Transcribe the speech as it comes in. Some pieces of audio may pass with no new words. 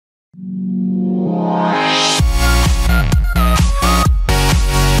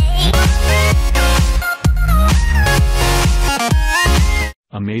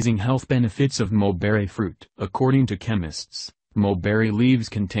amazing health benefits of mulberry fruit. According to chemists, mulberry leaves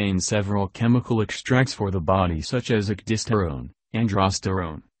contain several chemical extracts for the body such as ecdysterone,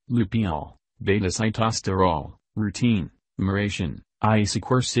 androsterone, lupeol, beta-sitosterol, rutin, moracetin,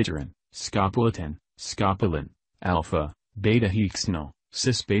 isoquercitrin, scopoletin, scopolin, alpha, betahexenal,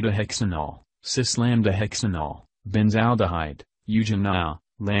 cis-betahexenal, cis-lambda hexanol, benzaldehyde, eugenol,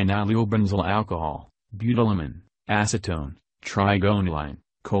 lanaloolbenzyl alcohol, butylamine, acetone, trigonelline,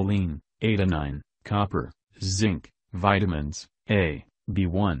 choline, adenine, copper, zinc, vitamins A,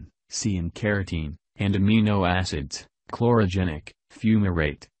 B1, C and carotene, and amino acids, chlorogenic,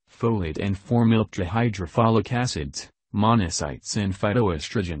 fumarate, folate and formyltetrahydrofolic acids, monocytes and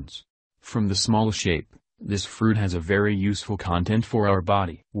phytoestrogens. From the small shape, this fruit has a very useful content for our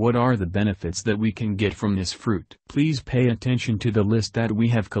body. What are the benefits that we can get from this fruit? Please pay attention to the list that we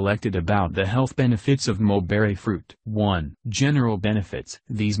have collected about the health benefits of mulberry fruit. 1. General benefits.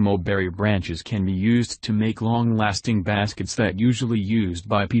 These mulberry branches can be used to make long-lasting baskets that usually used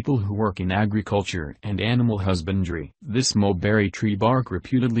by people who work in agriculture and animal husbandry. This mulberry tree bark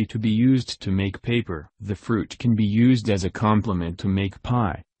reputedly to be used to make paper. The fruit can be used as a complement to make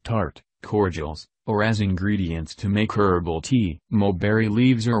pie, tart, cordials, or as ingredients to make herbal tea. Mulberry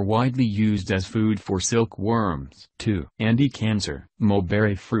leaves are widely used as food for silkworms. 2. Anti-cancer.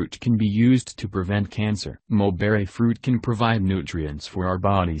 Mulberry fruit can be used to prevent cancer. Mulberry fruit can provide nutrients for our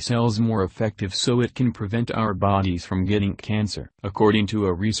body cells more effective so it can prevent our bodies from getting cancer. According to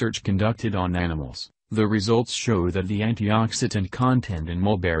a research conducted on animals, the results show that the antioxidant content in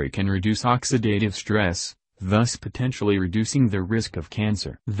mulberry can reduce oxidative stress, thus potentially reducing the risk of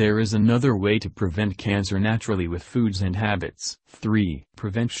cancer. There is another way to prevent cancer naturally with foods and habits. 3.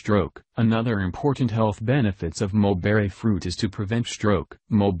 Prevent stroke. Another important health benefits of mulberry fruit is to prevent stroke.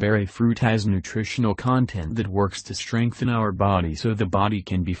 Mulberry fruit has nutritional content that works to strengthen our body so the body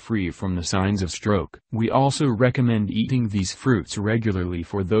can be free from the signs of stroke. We also recommend eating these fruits regularly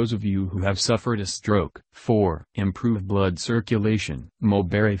for those of you who have suffered a stroke. 4. Improve blood circulation.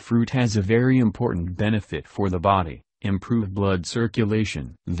 Mulberry fruit has a very important benefit for the body. Improve blood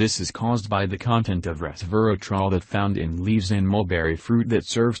circulation. This is caused by the content of resveratrol that found in leaves and mulberry fruit that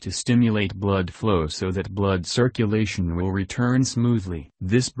serves to stimulate blood flow so that blood circulation will return smoothly.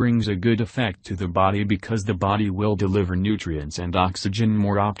 This brings a good effect to the body because the body will deliver nutrients and oxygen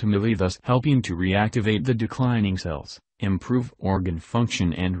more optimally, thus helping to reactivate the declining cells, improve organ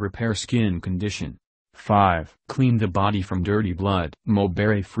function and repair skin condition. 5. Clean the body from dirty blood.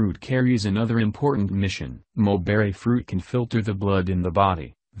 Mulberry fruit carries another important mission. Mulberry fruit can filter the blood in the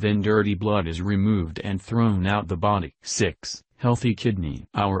body, then dirty blood is removed and thrown out the body. 6. Healthy kidney.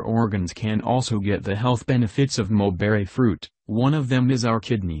 Our organs can also get the health benefits of mulberry fruit. One of them is our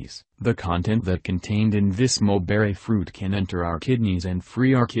kidneys. The content that contained in this mulberry fruit can enter our kidneys and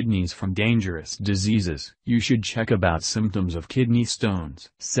free our kidneys from dangerous diseases. You should check about symptoms of kidney stones.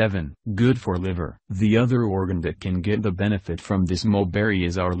 7. Good for liver. The other organ that can get the benefit from this mulberry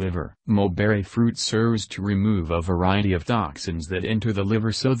is our liver. Mulberry fruit serves to remove a variety of toxins that enter the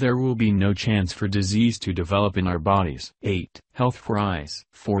liver so there will be no chance for disease to develop in our bodies. 8. Health for eyes.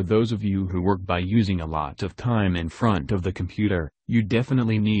 For those of you who work by using a lot of time in front of the computer, you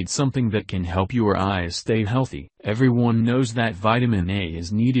definitely need something that can help your eyes stay healthy. Everyone knows that vitamin A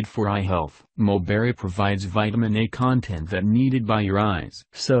is needed for eye health. Mulberry provides vitamin A content that needed by your eyes.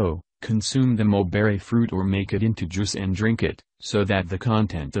 So, consume the mulberry fruit or make it into juice and drink it, so that the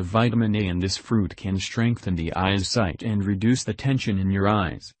content of vitamin A in this fruit can strengthen the eye's sight and reduce the tension in your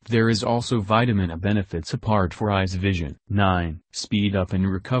eyes. There is also vitamin A benefits apart for eyes vision. 9. Speed up in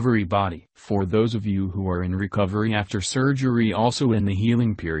recovery body. For those of you who are in recovery after surgery, also in the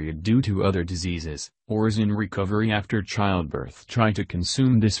healing period due to other diseases, or is in recovery after childbirth, try to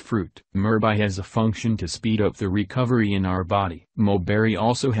consume this fruit. Mulberry has a function to speed up the recovery in our body. Mulberry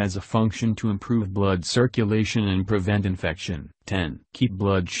also has a function to improve blood circulation and prevent infection. 10. Keep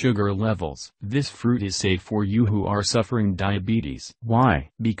blood sugar levels. This fruit is safe for you who are suffering diabetes.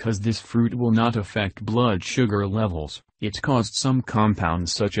 Why? Because this fruit will not affect blood sugar levels. It's caused some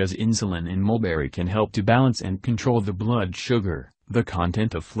compounds such as insulin in mulberry can help to balance and control the blood sugar. The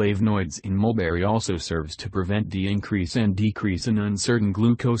content of flavonoids in mulberry also serves to prevent the increase and decrease in uncertain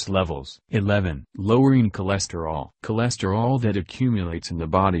glucose levels. 11. Lowering cholesterol. Cholesterol that accumulates in the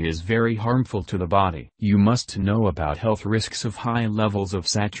body is very harmful to the body. You must know about health risks of high levels of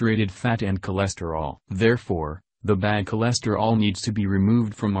saturated fat and cholesterol. Therefore, the bad cholesterol needs to be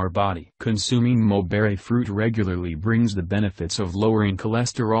removed from our body. Consuming mulberry fruit regularly brings the benefits of lowering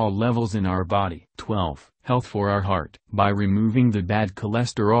cholesterol levels in our body. 12. Health for our heart. By removing the bad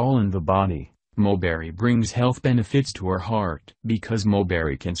cholesterol in the body, Mulberry brings health benefits to our heart because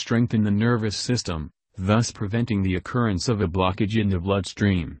mulberry can strengthen the nervous system, thus preventing the occurrence of a blockage in the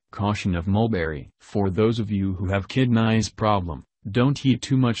bloodstream. Caution of mulberry. For those of you who have kidneys problem, don't eat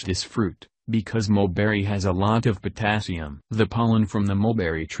too much this fruit, because mulberry has a lot of potassium. The pollen from the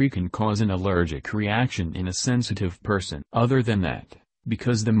mulberry tree can cause an allergic reaction in a sensitive person. Other than that,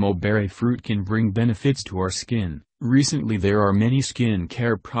 because the mulberry fruit can bring benefits to our skin, recently there are many skin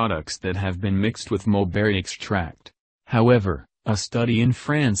care products that have been mixed with mulberry extract. However, a study in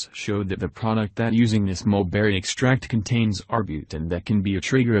France showed that the product that using this mulberry extract contains arbutin that can be a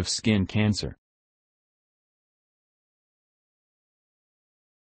trigger of skin cancer.